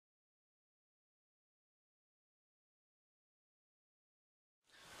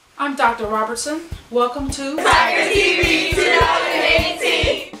I'm Dr. Robertson. Welcome to Tiger TV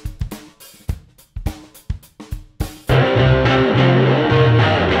 2018.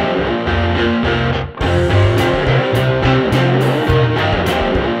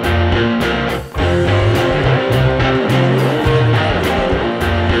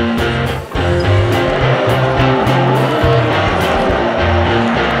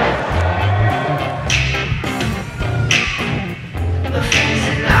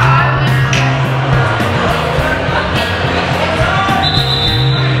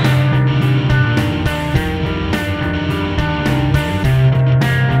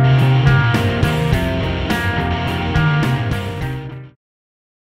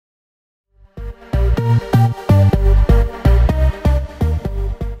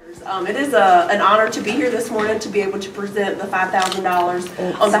 It is an honor to be here this morning to be able to present the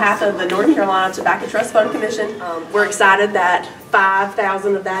 $5,000 on behalf of the North Carolina Tobacco Trust Fund Commission. We're excited that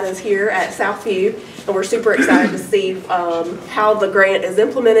 $5,000 of that is here at Southview, and we're super excited to see how the grant is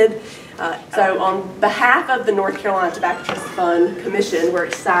implemented. So on behalf of the North Carolina Tobacco Trust Fund Commission, we're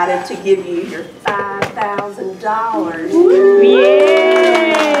excited to give you your $5,000.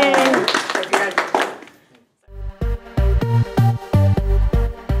 Yeah!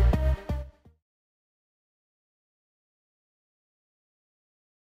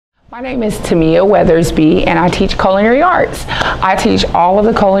 My name is Tamia Weathersby, and I teach culinary arts. I teach all of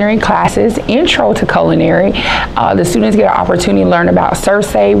the culinary classes, intro to culinary. The students get an opportunity to learn about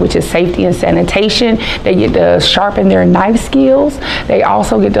SERSE, which is safety and sanitation. They get to sharpen their knife skills. They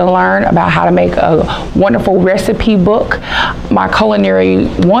also get to learn about how to make a wonderful recipe book. My Culinary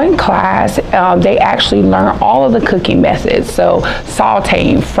 1 class, they actually learn all of the cooking methods. So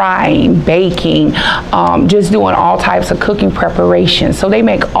sauteing, frying, baking, just doing all types of cooking preparations. So they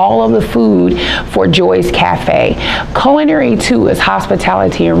make all of the food for Joy's Cafe. Culinary 2 is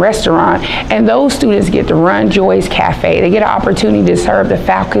hospitality and restaurant, and those students get to run Joy's Cafe. They get an opportunity to serve the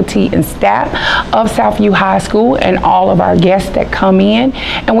faculty and staff of Southview High School and all of our guests that come in.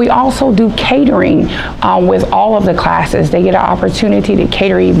 And we also do catering with all of the classes. They get an opportunity to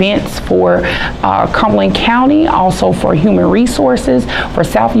cater events for Cumberland County, also for Human Resources, for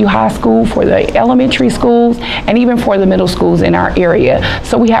Southview High School, for the elementary schools, and even for the middle schools in our area.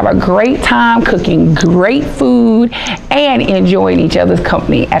 So we have a great time cooking great food and enjoying each other's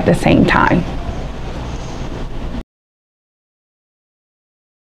company at the same time.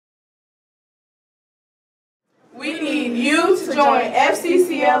 We need you to join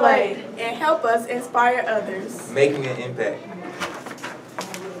FCCLA and help us inspire others. Making an impact.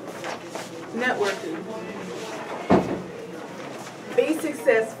 Networking. Be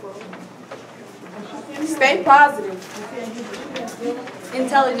successful. Stay positive.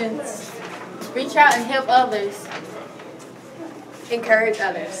 Intelligence. Reach out and help others. Encourage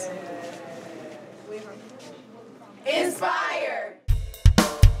others. Inspire.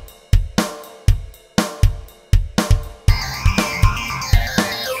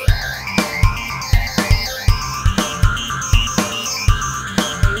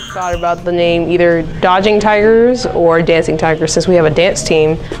 Thought about the name either Dodging Tigers or Dancing Tigers. Since we have a dance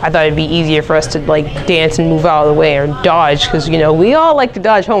team, I thought it'd be easier for us to like dance and move out of the way, or dodge, because you know we all like to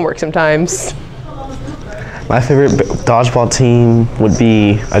dodge homework sometimes. My favorite dodgeball team would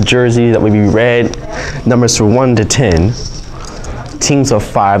be a jersey that would be red, numbers from 1 to 10, teams of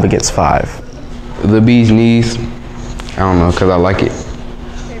 5 against 5. The bee's knees. I don't know, because I like it.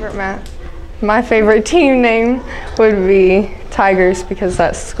 My favorite team name would be Tigers, because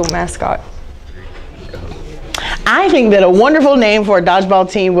that's the school mascot. I think that a wonderful name for a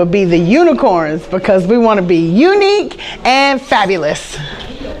dodgeball team would be the Unicorns, because we want to be unique and fabulous.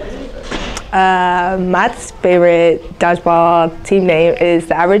 My favorite dodgeball team name is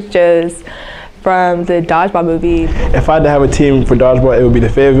the Average Joes from the Dodgeball movie. If I had to have a team for dodgeball, it would be the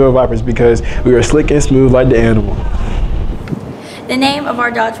Fayetteville Vipers, because we were slick and smooth like the animal. The name of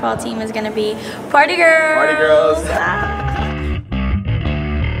our dodgeball team is going to be Party Girls. Party Girls.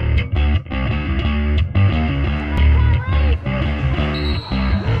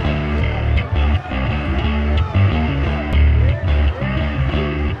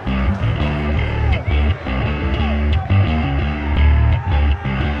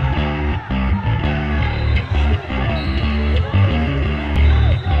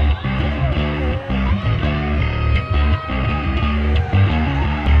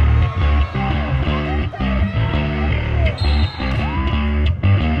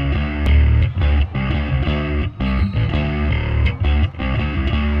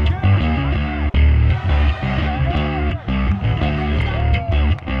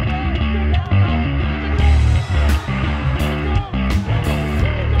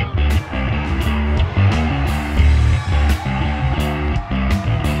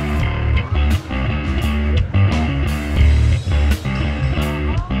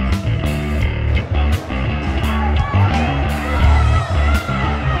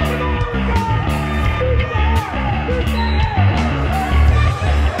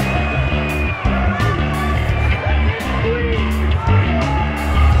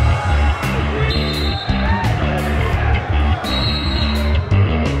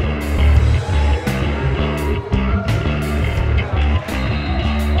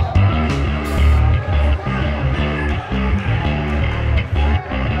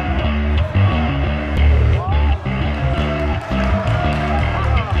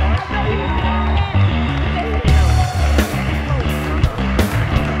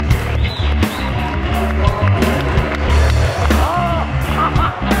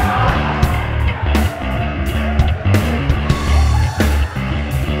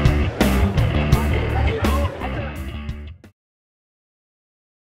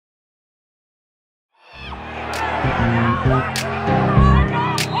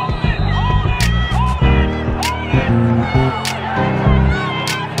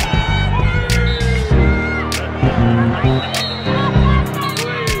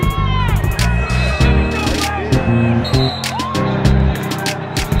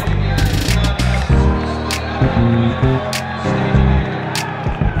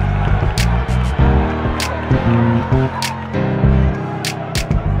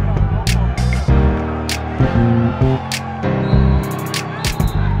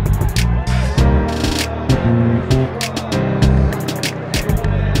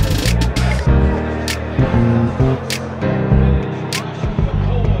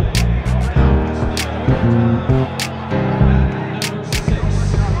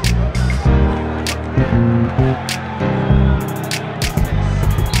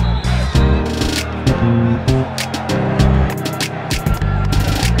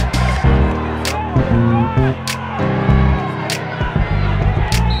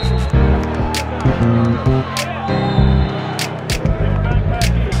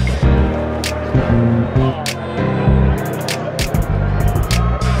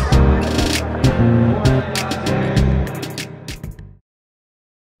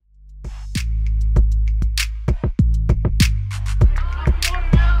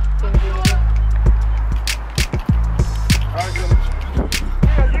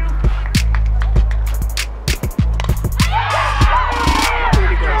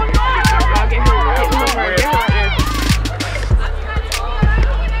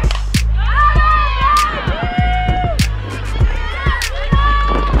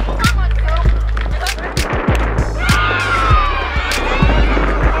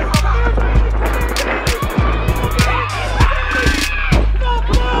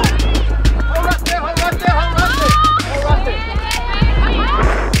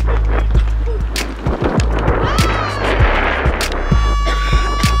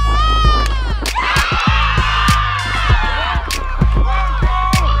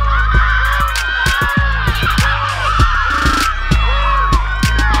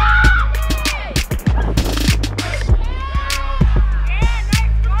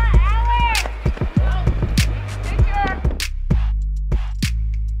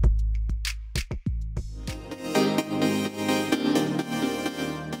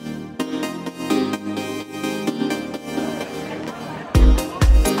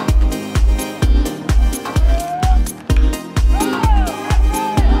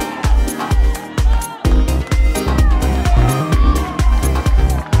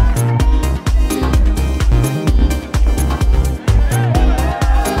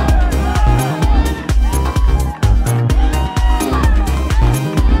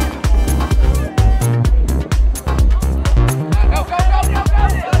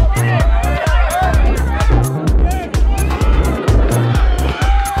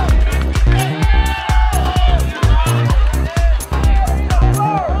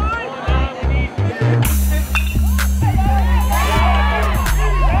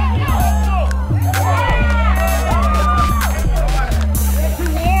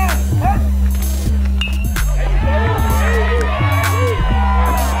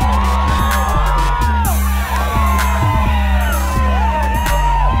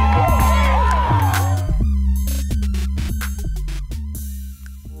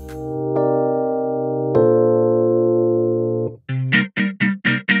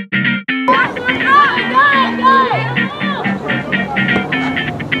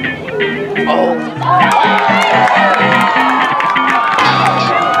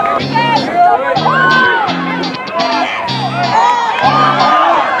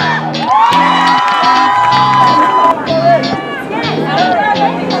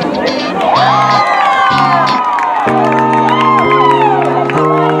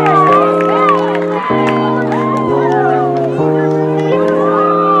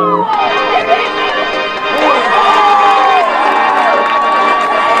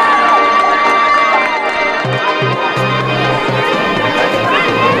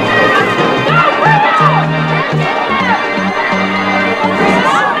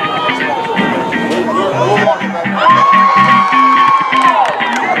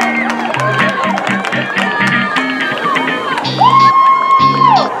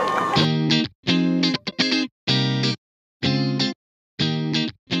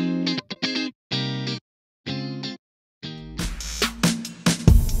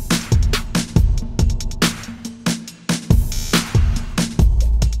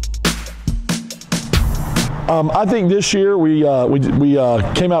 I think this year we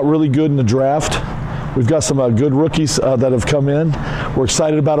came out really good in the draft. We've got some good rookies that have come in. We're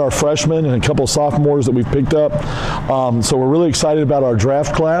excited about our freshmen and a couple of sophomores that we've picked up. So we're really excited about our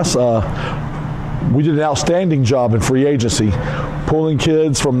draft class. We did an outstanding job in free agency, pulling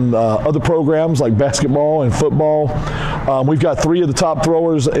kids from other programs like basketball and football. We've got 3 of the top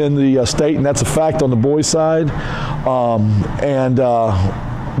throwers in the state, and that's a fact on the boys' side.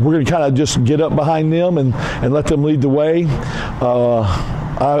 We're going to kind of just get up behind them and let them lead the way.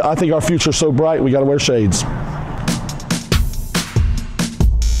 I think our future's so bright, we got to wear shades.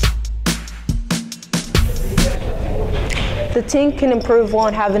 The team can improve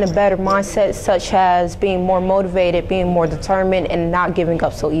on having a better mindset, such as being more motivated, being more determined, and not giving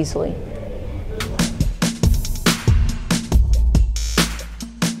up so easily.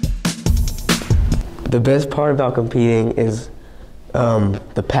 The best part about competing is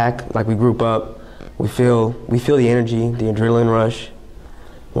the pack. Like, we group up, we feel the energy, the adrenaline rush.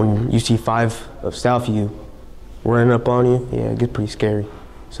 When you see 5 of Southview running up on you, yeah, it gets pretty scary.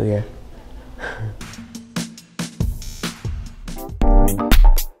 So yeah.